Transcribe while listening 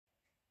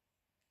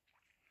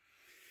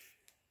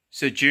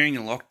So during the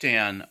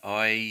lockdown,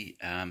 I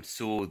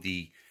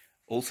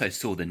also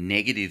saw the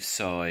negative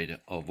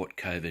side of what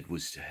COVID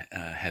was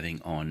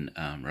having on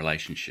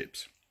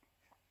relationships.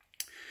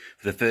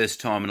 For the first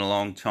time in a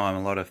long time,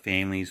 a lot of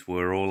families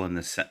were all in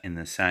the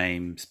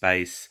same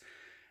space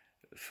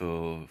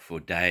for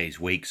days,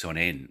 weeks on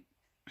end,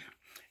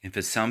 and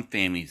for some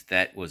families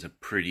that was a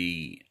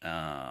pretty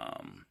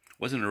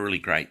wasn't a really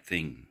great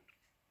thing.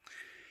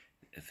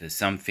 For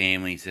some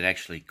families, it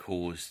actually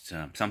caused,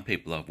 some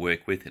people I've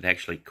worked with, it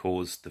actually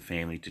caused the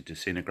family to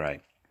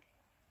disintegrate.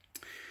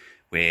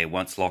 Where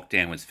once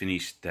lockdown was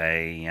finished,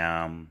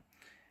 the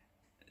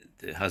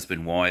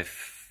husband,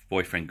 wife,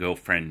 boyfriend,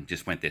 girlfriend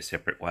just went their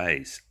separate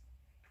ways.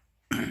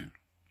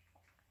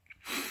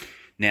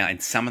 Now, in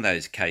some of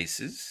those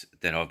cases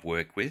that I've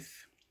worked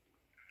with,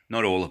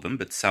 not all of them,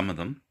 but some of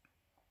them,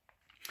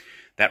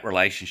 that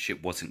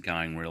relationship wasn't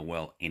going real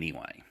well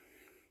anyway.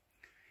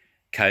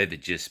 COVID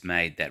just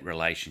made that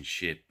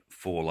relationship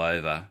fall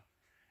over,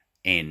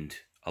 end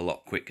a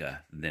lot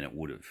quicker than it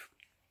would have.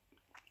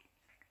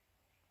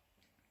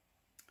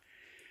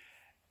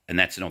 And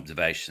that's an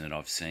observation that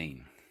I've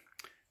seen.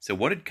 So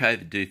what did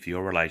COVID do for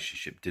your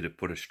relationship? Did it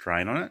put a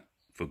strain on it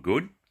for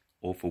good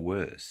or for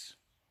worse?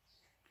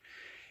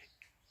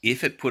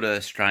 If it put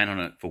a strain on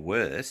it for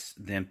worse,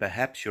 then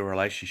perhaps your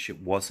relationship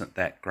wasn't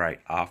that great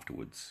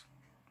afterwards.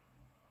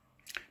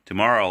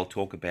 Tomorrow I'll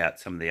talk about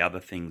some of the other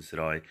things that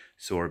I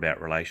saw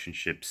about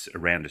relationships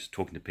around us,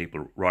 talking to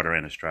people right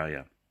around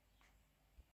Australia.